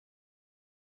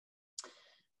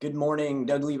Good morning,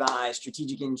 Doug Levi,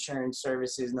 Strategic Insurance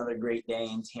Services. Another great day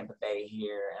in Tampa Bay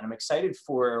here. And I'm excited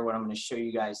for what I'm going to show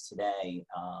you guys today.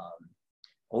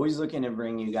 Always looking to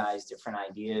bring you guys different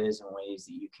ideas and ways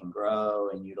that you can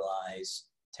grow and utilize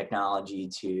technology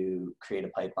to create a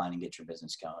pipeline and get your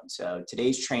business going. So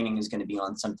today's training is going to be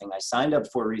on something I signed up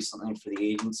for recently for the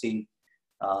agency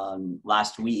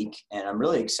last week, and I'm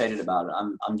really excited about it.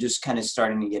 I'm just kind of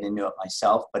starting to get into it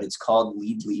myself, but it's called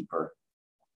Lead Leaper.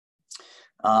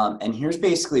 And here's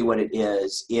basically what it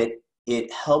is.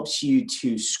 It helps you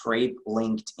to scrape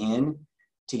LinkedIn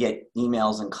to get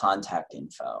emails and contact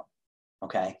info.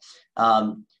 Okay.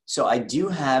 So I do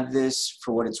have this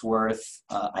for what it's worth.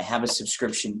 I have a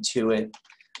subscription to it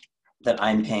that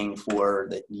I'm paying for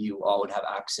that you all would have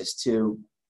access to.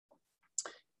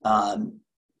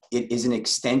 It is an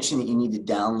extension that you need to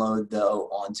download though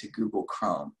onto Google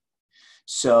Chrome.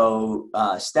 So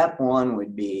step one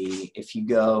would be if you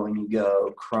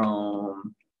go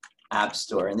Chrome App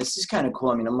Store, and this is kind of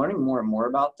cool. I mean, I'm learning more and more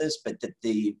about this, but that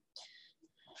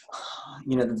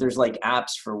there's like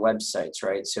apps for websites,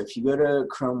 right? So if you go to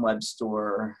Chrome Web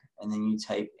Store and then you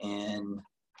type in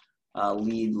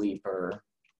Lead Leaper,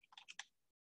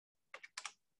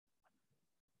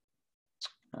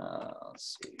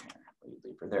 let's see here, Lead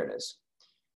Leaper, there it is.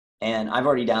 And I've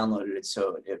already downloaded it,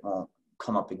 so it won't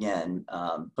come up again,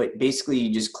 but basically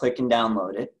you just click and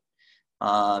download it,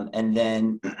 and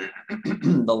then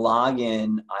the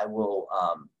login I will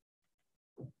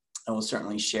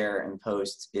certainly share and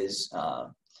post is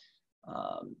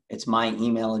it's my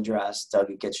email address,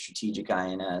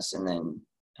 Doug@strategicins, and then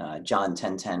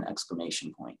John1010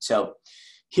 exclamation point. So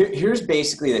here's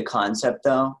basically the concept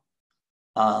though.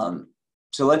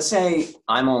 So let's say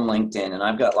I'm on LinkedIn and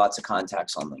I've got lots of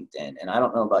contacts on LinkedIn, and I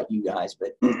don't know about you guys,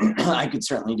 but I could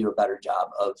certainly do a better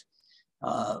job of,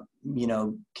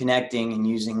 connecting and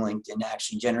using LinkedIn to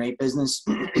actually generate business.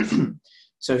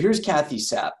 So here's Kathy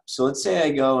Sapp. So let's say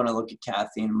I go and I look at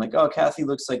Kathy and I'm like, oh, Kathy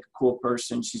looks like a cool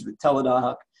person. She's with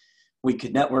Teladoc. We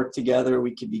could network together.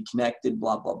 We could be connected,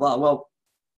 blah, blah, blah. Well,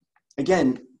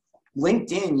 again,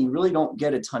 LinkedIn, you really don't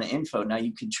get a ton of info. Now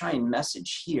you could try and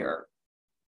message here,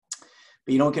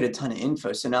 but you don't get a ton of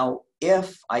info. So now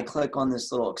if I click on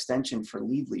this little extension for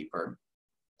Lead Leaper,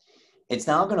 it's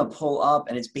now going to pull up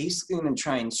and it's basically going to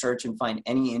try and search and find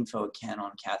any info it can on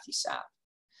Kathy Sapp.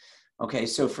 Okay,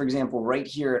 so for example, right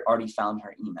here, it already found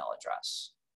her email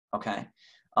address. Okay,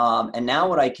 and now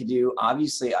what I could do,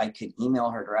 obviously I could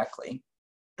email her directly.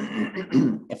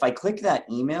 If I click that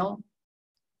email,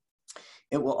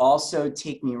 it will also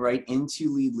take me right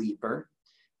into Lead Leaper,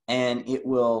 and it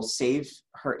will save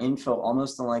her info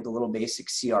almost in like a little basic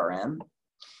CRM.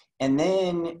 And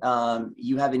then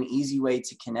you have an easy way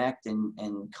to connect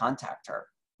and contact her,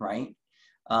 right?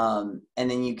 And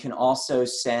then you can also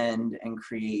send and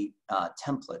create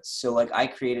templates. So like I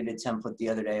created a template the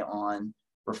other day on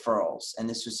referrals, and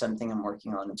this was something I'm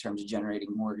working on in terms of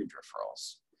generating mortgage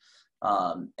referrals.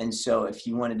 And so if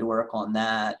you wanted to work on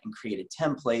that and create a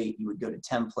template, you would go to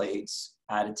templates,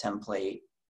 add a template.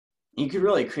 You could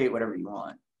really create whatever you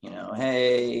want,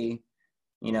 hey,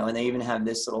 and they even have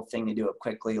this little thing to do it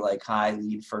quickly, like hi,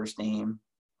 lead first name,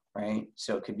 right?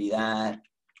 So it could be that,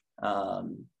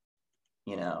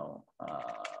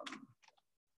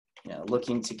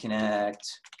 looking to connect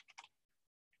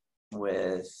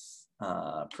with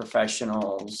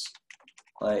professionals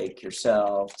like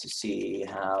yourself to see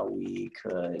how we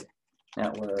could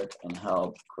network and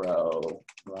help grow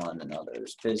one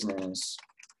another's business.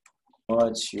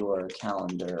 What's your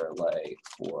calendar like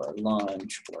for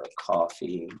lunch or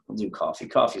coffee? We'll do coffee.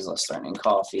 Coffee's less threatening.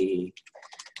 Coffee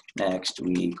next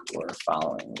week or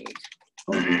following week.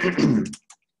 And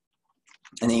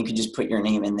then you can just put your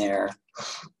name in there.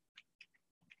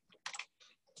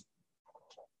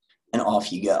 And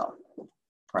off you go,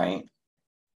 right?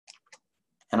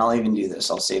 And I'll even do this.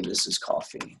 I'll save this as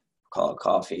coffee. Call it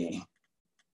coffee.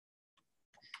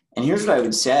 And here's what I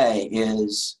would say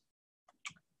is,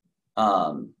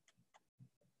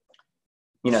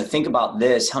 think about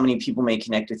this. How many people may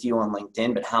connect with you on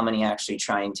LinkedIn, but how many actually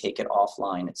try and take it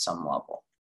offline at some level?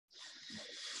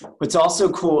 What's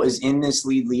also cool is in this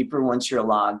Lead Leaper, once you're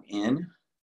logged in,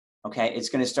 okay, it's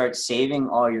going to start saving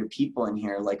all your people in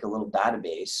here like a little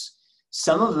database.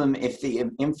 Some of them, if the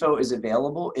info is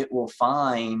available, it will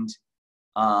find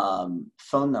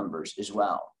phone numbers as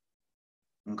well,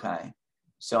 okay?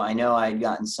 So I know I'd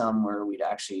gotten some where we'd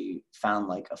actually found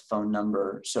like a phone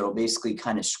number. So it'll basically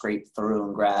kind of scrape through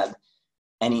and grab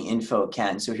any info it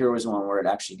can. So here was one where it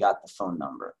actually got the phone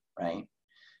number, right?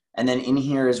 And then in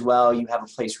here as well, you have a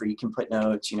place where you can put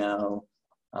notes,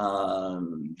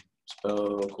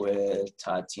 spoke with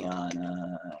Tatiana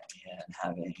and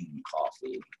having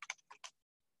coffee,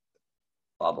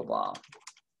 blah, blah, blah.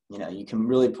 You know, you can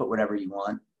really put whatever you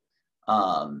want.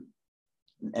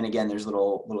 And again, there's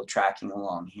little tracking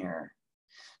along here.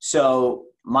 So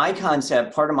my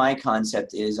concept, part of my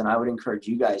concept is, and I would encourage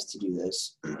you guys to do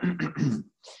this,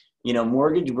 you know,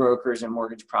 mortgage brokers and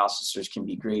mortgage processors can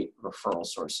be great referral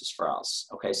sources for us.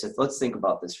 Okay, so let's think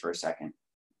about this for a second.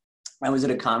 I was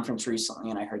at a conference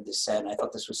recently and I heard this said, and I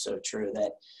thought this was so true,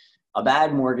 that a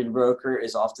bad mortgage broker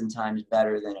is oftentimes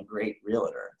better than a great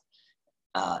realtor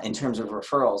in terms of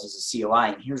referrals as a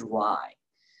COI, and here's why.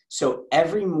 So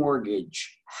every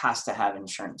mortgage has to have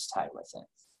insurance tied with it.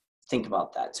 Think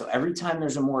about that. So every time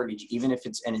there's a mortgage, even if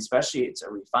it's, and especially it's a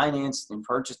refinance and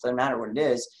purchase, doesn't matter what it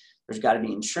is, there's got to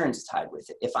be insurance tied with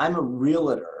it. If I'm a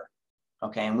realtor,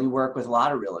 okay, and we work with a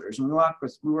lot of realtors, and we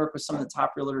work with some of the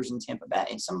top realtors in Tampa Bay,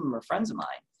 and some of them are friends of mine,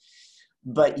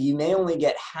 but you may only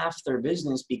get half their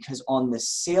business because on the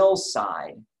sales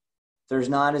side, there's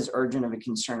not as urgent of a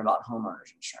concern about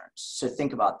homeowners insurance. So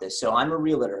think about this. So I'm a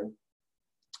realtor.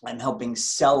 I'm helping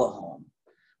sell a home,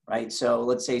 right? So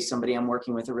let's say somebody I'm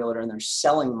working with, a realtor, and they're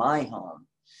selling my home.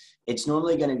 It's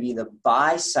normally going to be the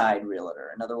buy side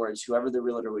realtor. In other words, whoever the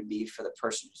realtor would be for the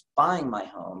person who's buying my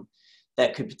home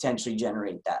that could potentially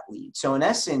generate that lead. So in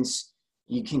essence,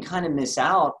 you can kind of miss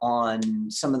out on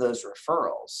some of those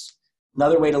referrals.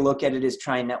 Another way to look at it is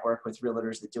try and network with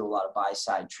realtors that do a lot of buy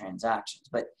side transactions.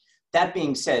 But that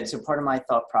being said, so part of my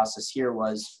thought process here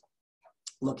was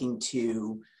looking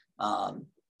to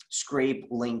scrape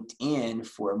LinkedIn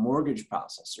for mortgage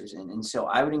processors. And so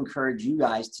I would encourage you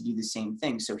guys to do the same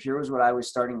thing. So here was what I was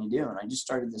starting to do. And I just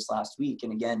started this last week.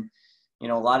 And again, you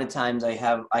know, a lot of times I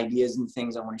have ideas and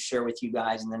things I want to share with you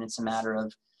guys. And then it's a matter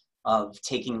of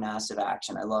taking massive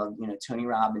action. I love, you know, Tony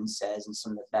Robbins says, and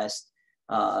some of the best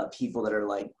people that are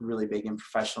like really big in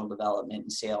professional development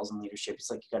and sales and leadership, it's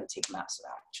like, you got to take massive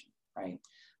action, right?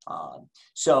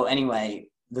 So anyway,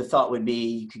 the thought would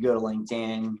be you could go to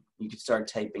LinkedIn, you could start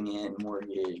typing in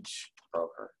mortgage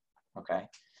broker, okay?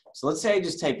 So let's say I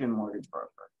just type in mortgage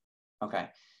broker, okay?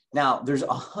 Now, there's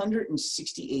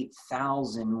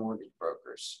 168,000 mortgage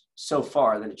brokers so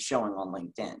far that it's showing on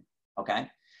LinkedIn, okay?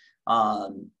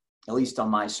 At least on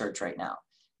my search right now.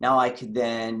 Now I could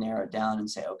then narrow it down and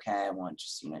say, okay, I want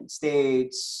just the United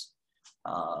States.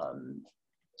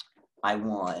 I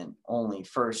want only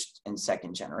first and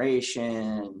second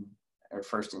generation, or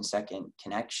first and second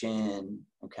connection,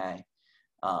 okay?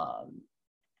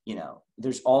 You know,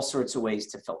 there's all sorts of ways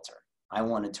to filter. I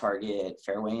want to target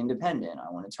Fairway Independent.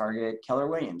 I want to target Keller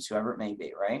Williams, whoever it may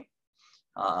be, right?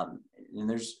 And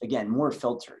there's, again, more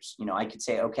filters. You know, I could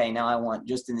say, okay, now I want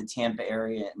just in the Tampa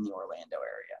area and the Orlando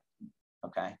area,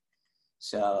 okay?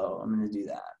 So I'm going to do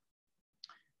that.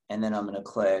 And then I'm going to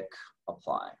click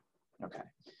apply, okay?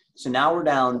 So now we're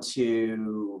down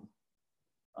to,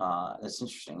 that's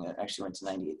interesting. It actually went to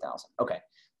 98,000. Okay.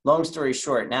 Long story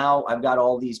short, now I've got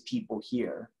all these people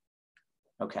here.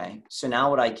 Okay. So now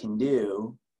what I can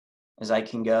do is I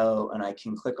can go and I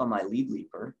can click on my lead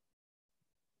leaper.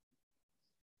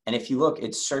 And if you look,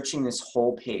 it's searching this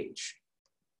whole page.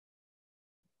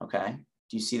 Okay.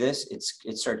 Do you see this?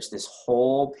 It searched this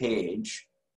whole page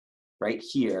right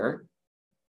here.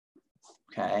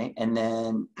 Okay. And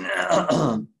then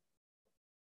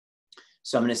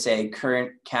so I'm going to say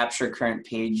capture current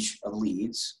page of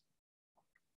leads.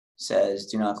 Says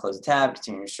do not close the tab,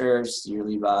 continue your search, your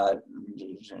lead bot,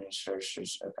 search.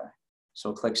 Okay. So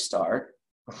we'll click start.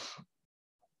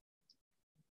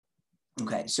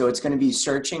 Okay. So it's going to be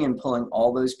searching and pulling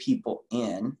all those people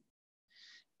in.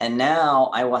 And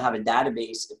now I will have a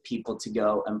database of people to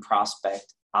go and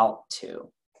prospect out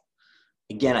to.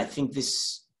 Again, I think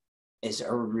this is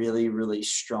a really, really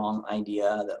strong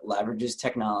idea that leverages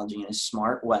technology in a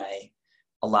smart way,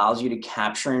 allows you to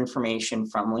capture information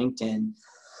from LinkedIn,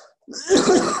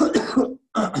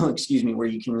 excuse me, where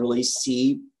you can really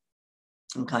see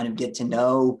and kind of get to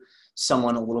know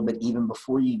someone a little bit even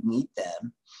before you meet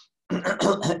them.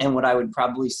 And what I would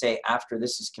probably say after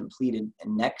this is completed,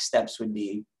 and next steps would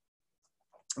be,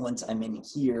 once I'm in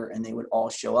here and they would all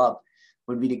show up,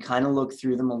 would be to kind of look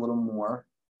through them a little more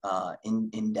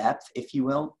in depth, if you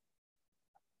will,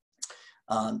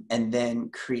 and then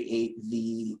create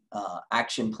the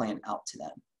action plan out to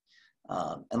them.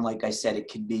 And like I said,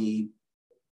 it could be,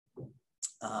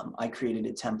 I created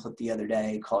a template the other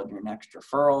day called Your Next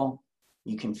Referral.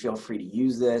 You can feel free to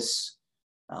use this.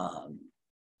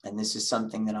 And this is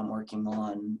something that I'm working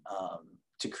on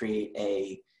to create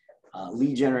a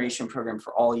lead generation program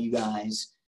for all you guys.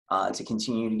 to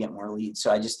continue to get more leads.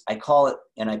 So I call it,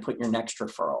 and I put your next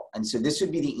referral. And so this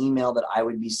would be the email that I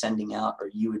would be sending out, or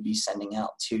you would be sending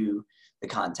out to the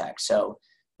contact. So,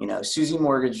 you know, Susie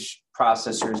Mortgage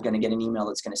Processor is going to get an email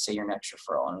that's going to say your next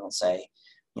referral, and it'll say,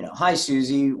 you know, hi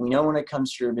Susie, we know when it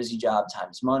comes to your busy job, time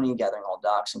is money, gathering all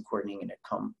docs and coordinating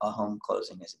a home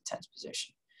closing is a tense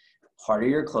position. Part of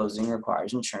your closing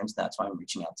requires insurance. That's why I'm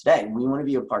reaching out today. We want to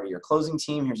be a part of your closing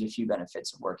team. Here's a few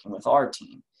benefits of working with our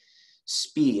team.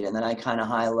 Speed, and then I kind of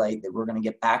highlight that we're going to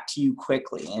get back to you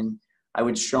quickly. And I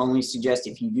would strongly suggest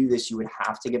if you do this, you would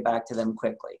have to get back to them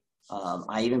quickly.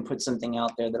 I even put something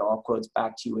out there that all quotes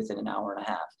back to you within an hour and a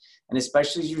half. And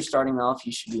especially as you're starting off,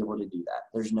 you should be able to do that.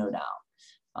 There's no doubt.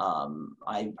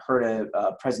 I heard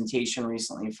a presentation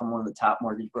recently from one of the top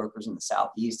mortgage brokers in the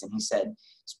Southeast, and he said,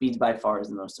 speed by far is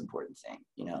the most important thing.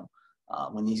 You know,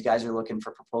 when these guys are looking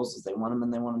for proposals, they want them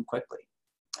and they want them quickly.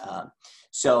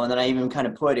 And then I even kind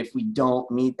of put, if we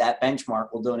don't meet that benchmark,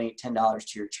 we'll donate $10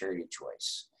 to your charity of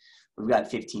choice. We've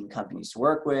got 15 companies to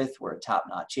work with. We're a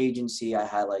top-notch agency. I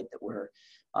highlight that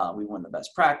we won the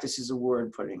Best Practices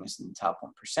Award, putting us in the top 1%,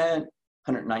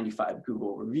 195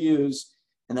 Google reviews.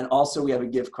 And then also we have a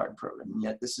gift card program. And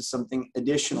yet this is something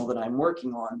additional that I'm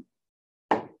working on,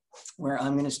 where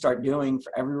I'm going to start doing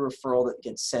for every referral that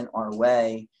gets sent our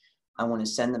way. I want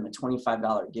to send them a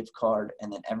 $25 gift card,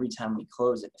 and then every time we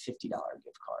close it, a $50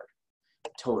 gift card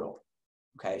total.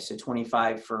 Okay, so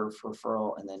 25 for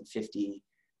referral, and then 50,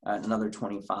 another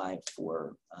 25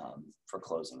 for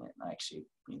closing it. And I actually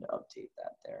need to update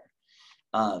that there.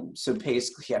 So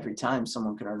basically, every time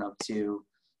someone can earn up to,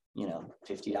 you know,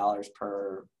 $50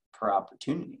 per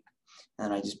opportunity.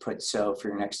 And I just put, so for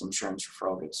your next insurance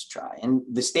referral gets to try. And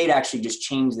the state actually just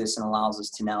changed this and allows us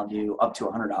to now do up to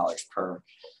 $100 per,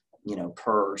 you know,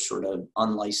 per sort of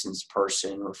unlicensed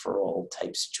person referral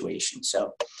type situation.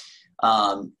 So,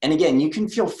 and again, you can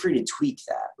feel free to tweak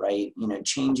that, right? You know,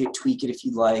 change it, tweak it if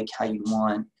you like, how you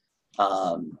want,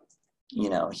 you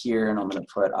know, here, and I'm going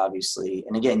to put obviously,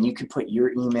 and again, you could put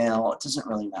your email, it doesn't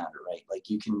really matter, right? Like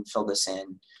you can fill this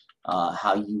in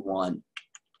how you want.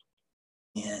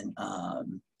 And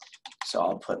so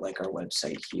I'll put like our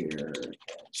website here,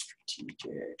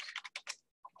 strategic.com.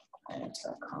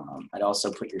 I'd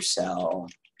also put your cell.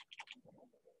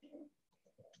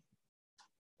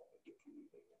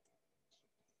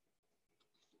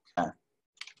 Okay.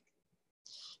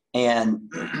 And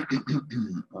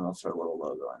I'll throw a little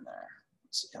logo in there.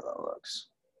 Let's see how that looks.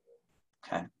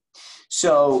 Okay.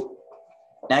 So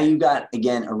now you've got,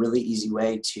 again, a really easy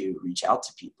way to reach out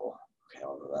to people. Okay,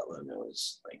 although that logo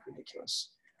is like ridiculous.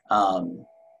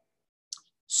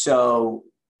 So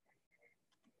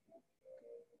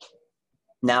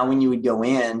now when you would go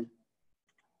in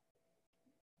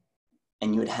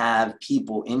and you would have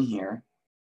people in here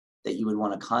that you would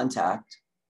want to contact,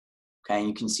 okay, and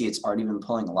you can see it's already been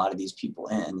pulling a lot of these people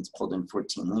in. It's pulled in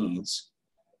 14 leads.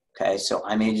 Okay, so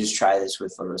I may just try this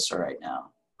with Larissa right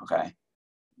now. Okay,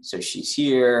 so she's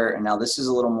here, and now this is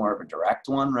a little more of a direct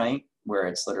one, right? Where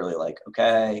it's literally like,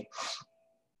 okay,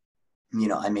 you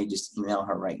know, I may just email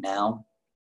her right now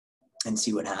and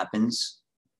see what happens.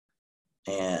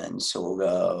 And so we'll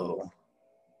go,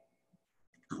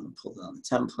 pull down the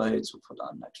templates, we'll put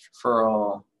on next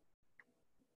referral,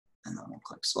 and then we'll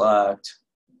click select.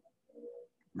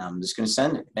 Now I'm just going to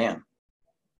send it, bam,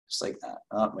 just like that.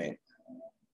 Oh, wait.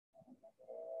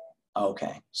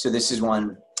 Okay, so this is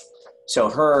one.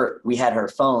 So we had her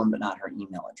phone, but not her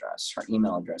email address. Her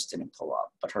email address didn't pull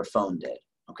up, but her phone did,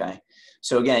 okay?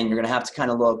 So again, you're gonna have to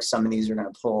kind of look. Some of these are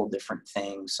gonna pull different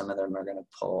things. Some of them are gonna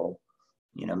pull,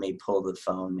 you know, may pull the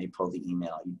phone, may pull the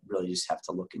email. You really just have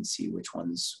to look and see which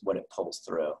ones, what it pulls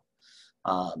through.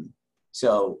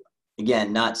 So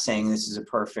again, not saying this is a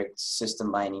perfect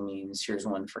system by any means. Here's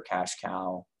one for Cash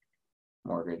Cow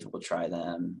Mortgage. We'll try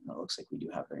them. It looks like we do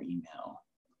have their email.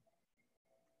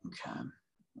 Okay.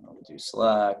 We'll do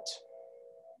select.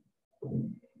 Okay.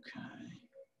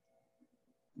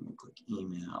 We'll click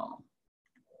email.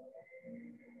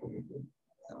 Then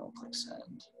we'll click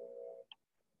send.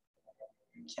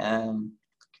 Again,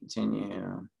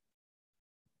 continue.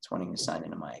 It's wanting to sign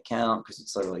into my account because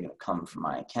it's literally going to come from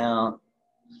my account.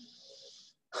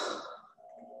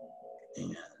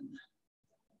 And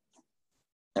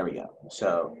there we go.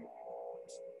 So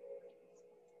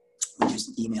we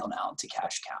just emailed out to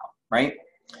Cash Cow, right?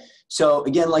 So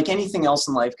again, like anything else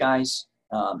in life, guys,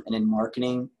 and in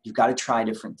marketing, you've got to try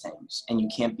different things, and you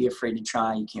can't be afraid to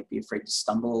try. You can't be afraid to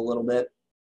stumble a little bit.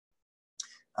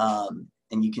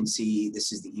 And you can see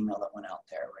this is the email that went out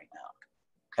there right now.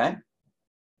 Okay,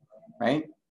 right?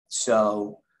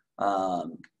 So I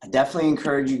definitely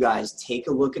encourage you guys, take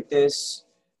a look at this,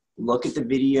 look at the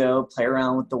video, play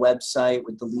around with the website,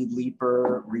 with the lead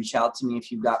leaper, reach out to me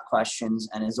if you've got questions.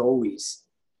 And as always,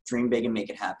 dream big and make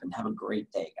it happen. Have a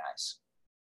great day, guys.